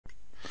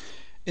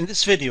In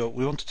this video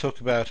we want to talk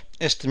about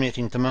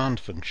estimating demand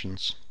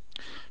functions.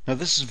 Now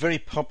this is very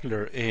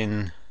popular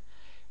in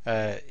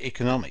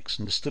economics,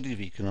 in the study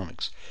of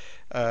economics.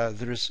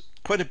 There is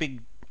quite a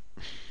big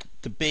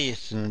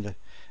debate and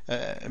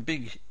a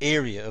big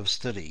area of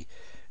study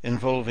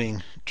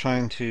involving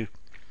trying to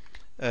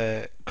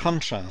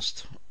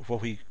contrast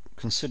what we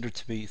consider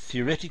to be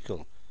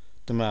theoretical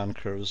demand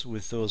curves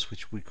with those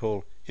which we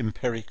call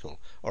empirical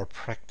or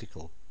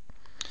practical.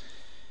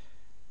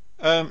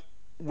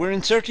 We're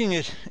inserting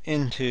it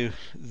into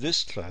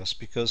this class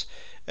because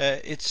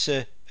it's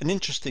an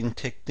interesting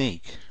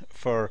technique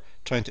for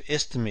trying to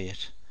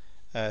estimate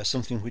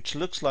something which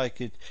looks like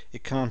it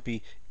can't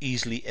be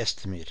easily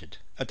estimated,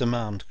 a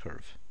demand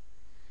curve.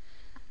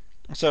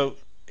 So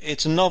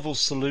it's a novel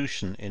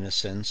solution in a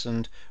sense,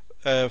 and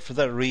for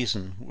that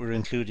reason we're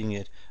including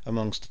it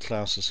amongst the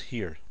classes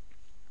here.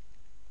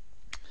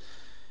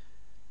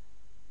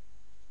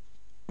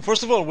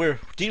 First of all,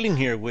 we're dealing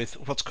here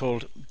with what's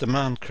called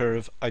demand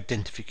curve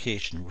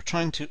identification. We're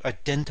trying to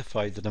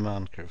identify the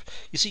demand curve.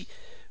 You see,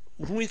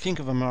 when we think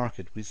of a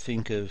market, we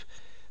think of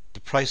the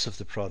price of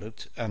the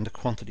product and the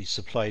quantity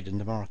supplied in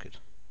the market.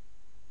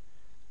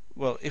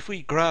 Well, if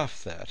we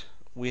graph that,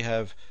 we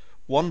have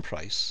one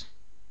price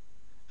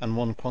and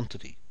one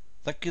quantity.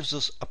 That gives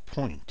us a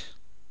point,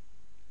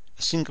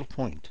 a single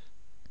point.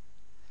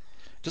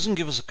 It doesn't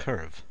give us a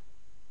curve.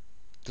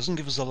 It doesn't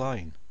give us a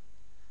line.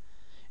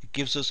 It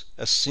gives us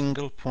a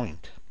single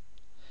point.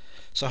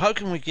 So how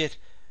can we get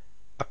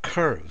a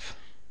curve?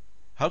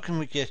 How can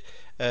we get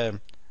a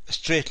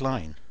straight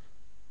line?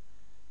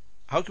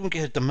 How can we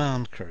get a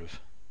demand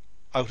curve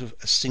out of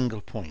a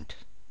single point?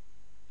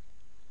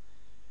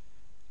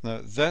 Now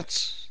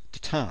that's the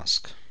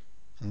task,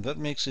 and that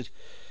makes it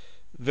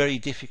very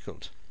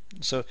difficult.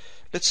 So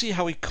let's see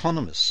how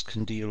economists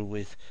can deal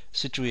with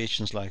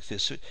situations like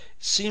this. It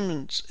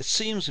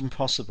seems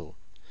impossible.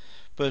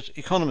 But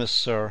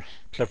economists are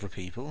clever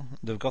people.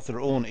 They've got their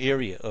own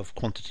area of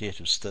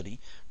quantitative study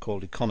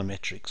called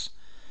econometrics,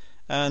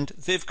 and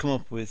they've come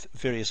up with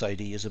various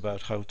ideas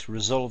about how to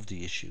resolve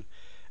the issue.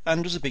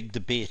 And there's a big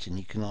debate in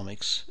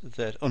economics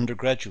that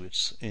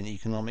undergraduates in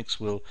economics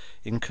will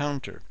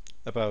encounter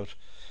about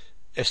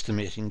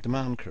estimating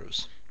demand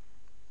curves.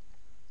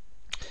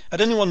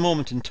 At any one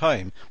moment in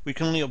time, we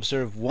can only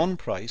observe one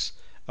price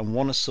and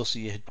one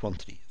associated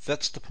quantity.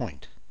 That's the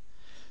point.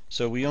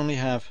 So we only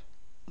have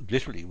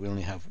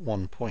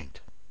one point.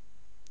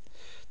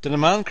 The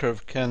demand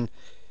curve can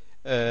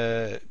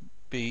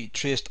be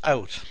traced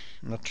out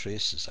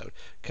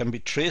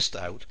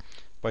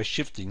by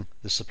shifting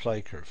the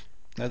supply curve.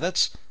 Now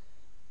that's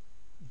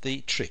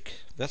the trick.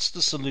 That's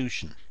the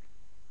solution.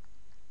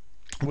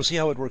 We'll see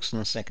how it works in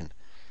a second.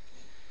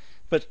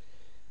 But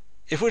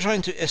if we're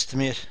trying to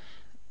estimate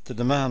the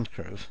demand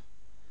curve,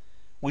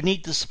 we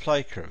need the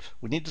supply curve.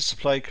 We need the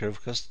supply curve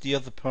because the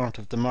other part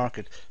of the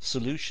market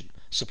solution,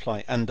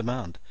 supply and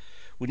demand.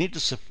 We need the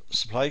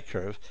supply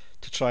curve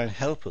to try and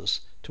help us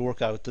to work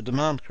out the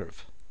demand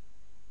curve.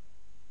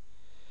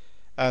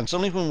 And it's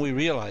only when we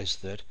realize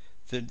that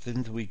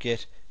then we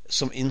get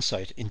some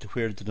insight into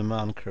where the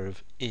demand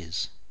curve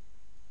is.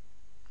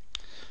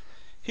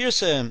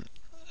 Here's a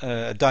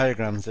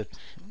diagram that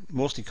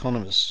most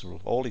economists, or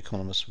all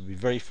economists, will be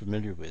very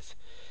familiar with.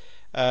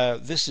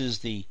 This is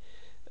the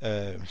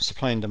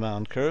supply and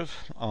demand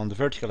curve. On the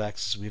vertical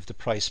axis we have the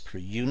price per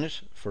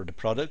unit for the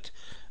product,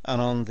 and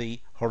on the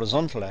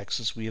horizontal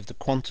axis we have the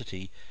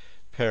quantity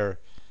per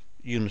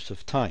unit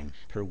of time,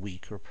 per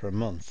week or per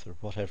month or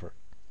whatever.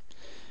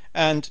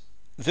 And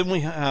then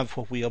we have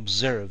what we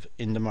observe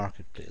in the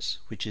marketplace,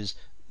 which is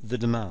the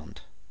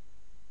demand,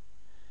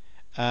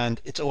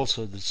 and it's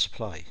also the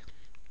supply.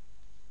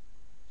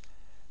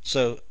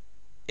 So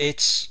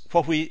it's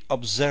what we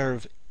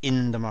observe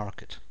in the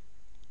market.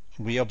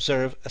 We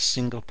observe a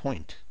single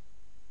point.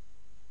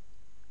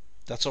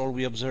 That's all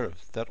we observe,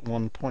 that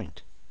one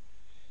point.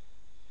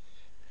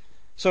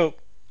 So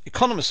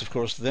economists, of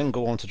course, then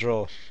go on to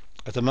draw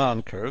a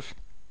demand curve,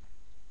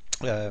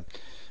 a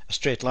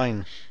straight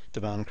line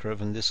demand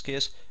curve in this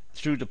case,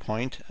 through the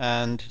point,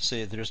 and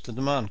say there's the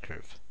demand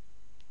curve.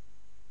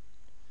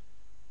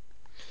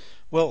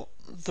 Well,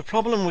 the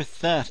problem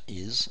with that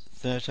is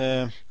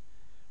that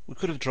we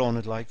could have drawn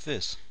it like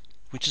this,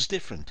 which is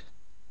different.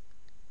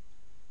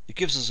 It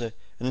gives us an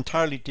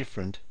entirely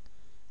different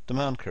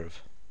demand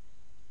curve,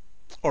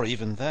 or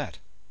even that,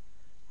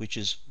 which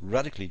is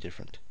radically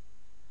different.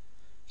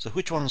 So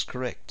which one is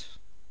correct?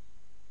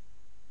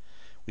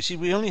 We see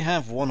we only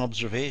have one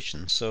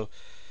observation, so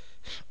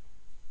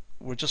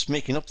we're just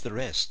making up the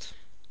rest.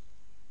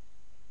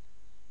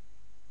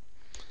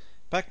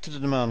 Back to the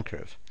demand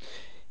curve.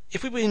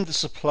 If we were in the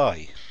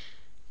supply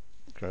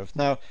curve,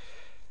 now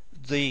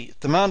the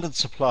demand and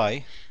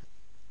supply,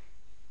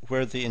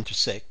 where they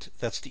intersect,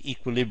 that's the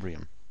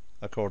equilibrium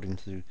according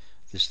to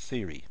this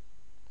theory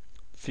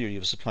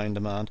of supply and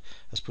demand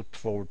as put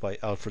forward by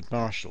Alfred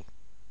Marshall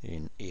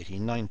in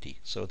 1890.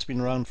 So it's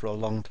been around for a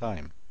long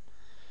time,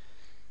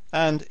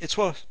 and it's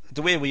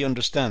the way we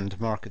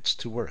understand markets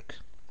to work.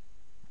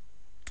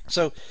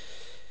 So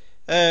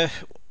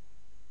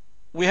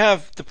we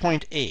have the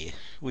point A,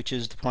 which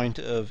is the point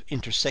of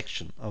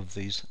intersection of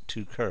these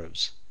two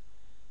curves.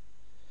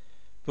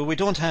 But we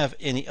don't have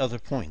any other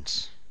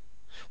points.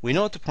 We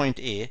know at the point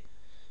A,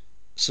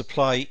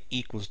 supply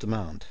equals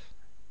demand.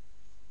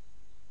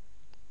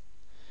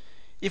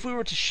 If we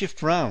were to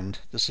shift round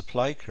the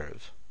supply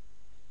curve,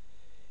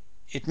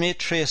 it may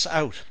trace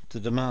out the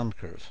demand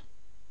curve.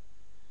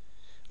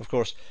 Of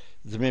course,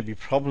 there may be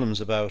problems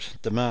about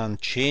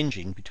demand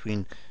changing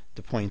between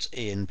the points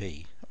A and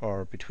B,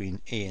 or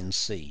between A and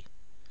C.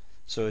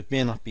 So it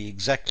may not be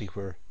exactly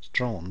where it's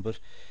drawn,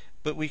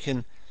 but we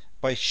can,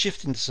 by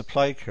shifting the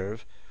supply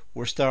curve,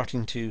 we're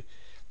starting to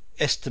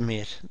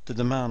estimate the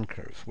demand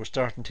curve. We're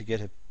starting to get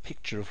a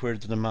picture of where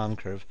the demand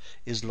curve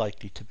is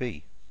likely to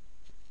be.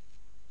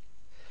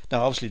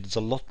 Now obviously there's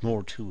a lot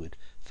more to it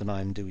than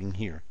I'm doing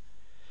here.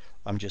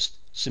 I'm just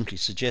simply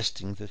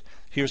suggesting that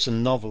here's a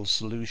novel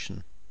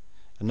solution,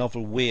 a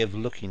novel way of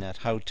looking at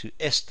how to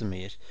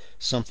estimate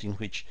something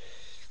which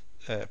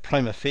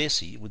prima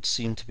facie would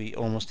seem to be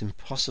almost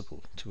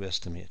impossible to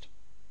estimate.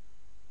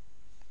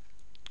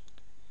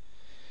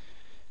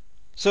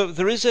 So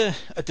there is a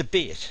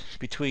debate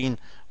between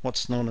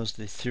what's known as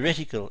the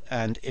theoretical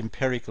and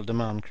empirical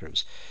demand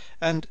curves,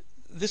 and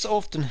this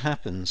often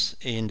happens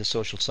in the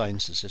social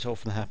sciences. It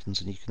often happens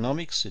in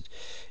economics.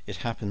 It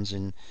happens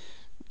in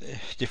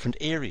different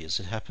areas.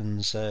 It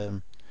happens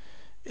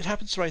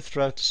right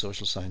throughout the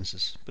social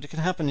sciences, but it can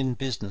happen in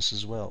business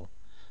as well.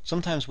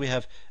 Sometimes we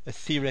have a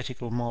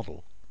theoretical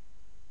model,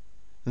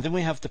 and then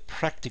we have the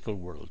practical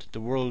world,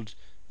 the world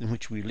in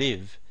which we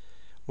live,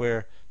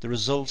 where the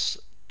results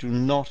do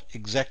not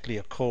exactly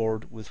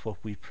accord with what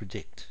we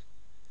predict.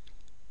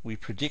 We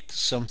predict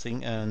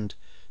something and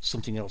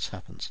something else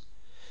happens.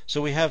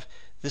 So we have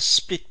this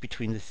split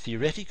between the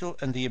theoretical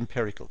and the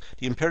empirical.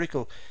 The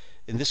empirical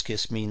in this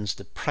case means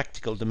the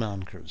practical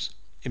demand curves.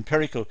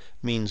 Empirical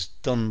means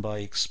done by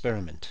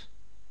experiment.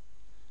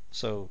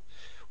 So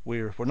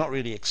we're not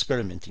really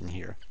experimenting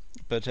here,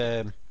 but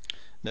at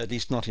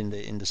least not in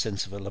the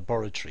sense of a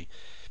laboratory.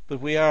 But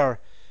we are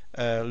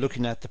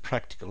looking at the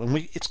practical,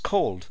 and it's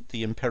called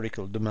the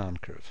empirical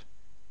demand curve.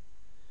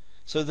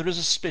 So there is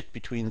a split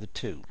between the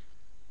two.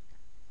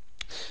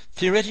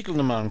 Theoretical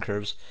demand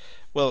curves,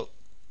 well,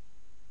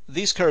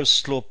 these curves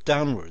slope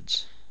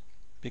downwards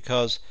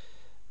because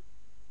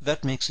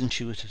that makes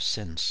intuitive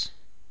sense.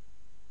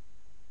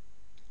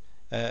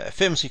 A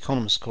famous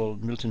economist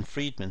called Milton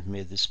Friedman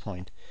made this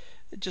point.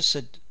 It just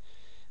said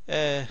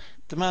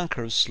demand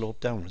curves slope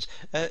downwards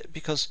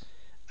because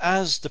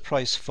as the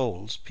price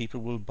falls, people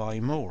will buy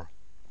more,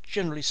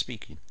 generally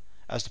speaking.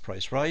 As the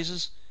price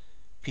rises,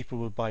 people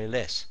will buy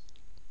less,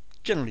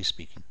 generally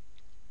speaking.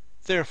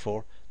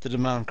 Therefore, the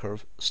demand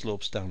curve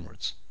slopes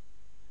downwards.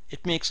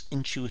 It makes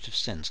intuitive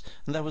sense,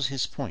 and that was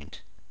his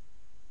point.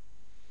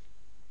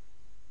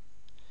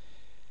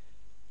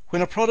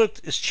 When a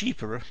product is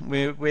cheaper,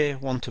 we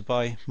want to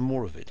buy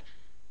more of it.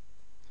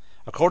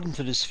 According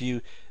to this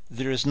view,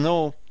 there is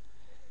no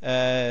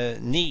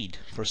need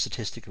for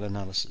statistical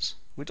analysis.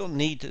 We don't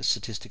need a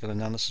statistical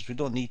analysis. We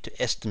don't need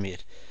to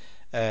estimate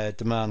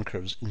demand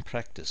curves in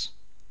practice.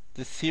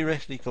 The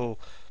theoretical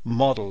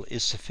model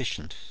is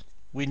sufficient.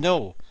 We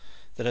know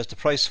that as the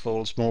price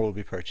falls, more will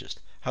be purchased.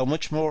 How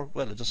much more?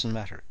 Well, it doesn't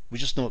matter. We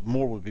just know that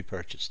more will be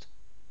purchased.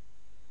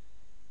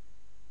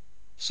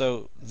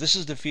 So this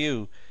is the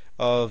view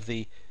of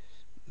the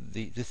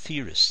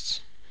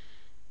theorists.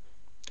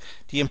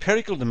 The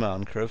empirical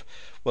demand curve,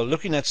 well,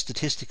 looking at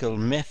statistical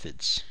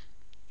methods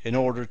in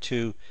order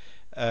to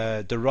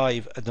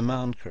derive a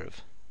demand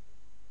curve,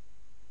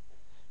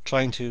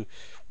 trying to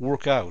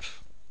work out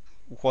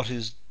what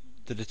is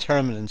the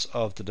determinants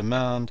of the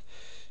demand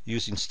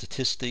using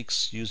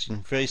statistics,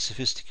 using very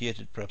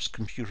sophisticated, perhaps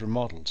computer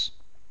models.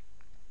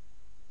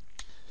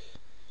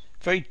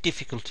 Very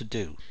difficult to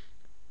do.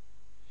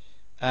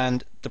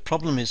 And the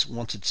problem is,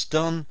 once it's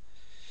done,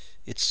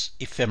 it's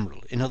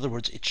ephemeral. In other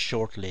words, it's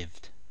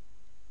short-lived.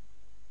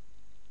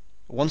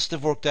 Once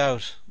they've worked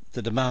out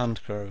the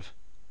demand curve,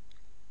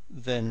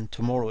 then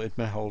tomorrow it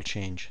may all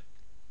change.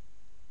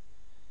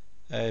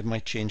 It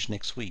might change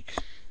next week,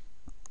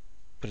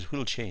 but it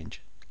will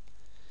change.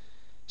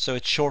 So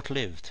it's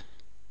short-lived.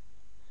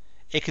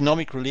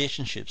 Economic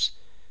relationships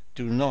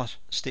do not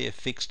stay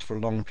fixed for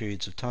long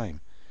periods of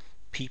time.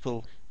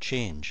 People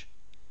change.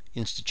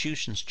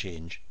 Institutions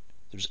change.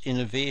 There's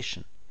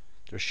innovation.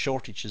 There are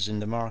shortages in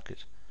the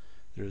market.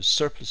 There are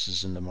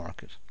surpluses in the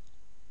market.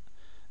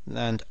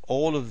 And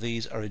all of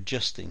these are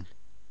adjusting.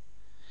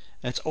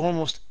 And it's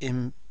almost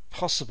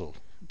impossible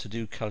to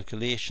do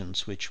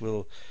calculations which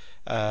will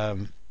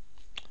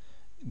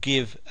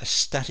give a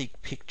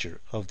static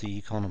picture of the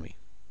economy.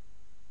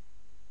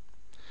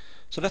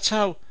 So that's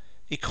how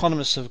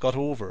economists have got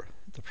over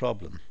the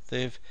problem.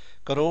 They've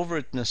got over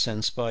it in a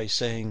sense by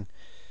saying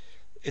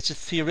it's a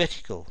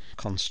theoretical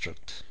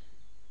construct.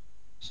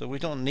 So we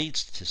don't need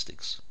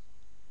statistics.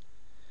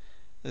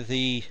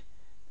 The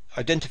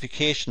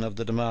identification of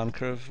the demand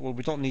curve, well,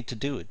 we don't need to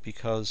do it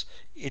because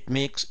it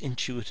makes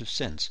intuitive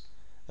sense.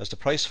 As the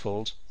price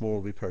falls, more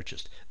will be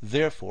purchased.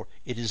 Therefore,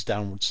 it is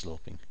downward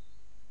sloping.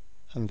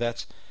 and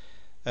that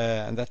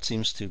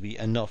seems to be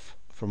enough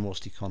for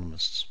most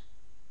economists.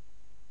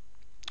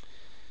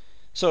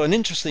 So an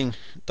interesting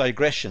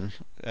digression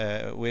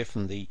away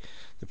from the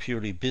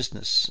purely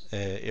business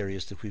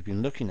areas that we've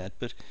been looking at,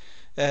 but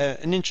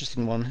an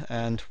interesting one,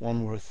 and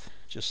one worth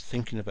just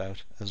thinking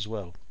about as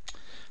well.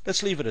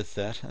 Let's leave it at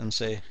that and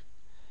say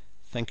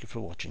thank you for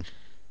watching.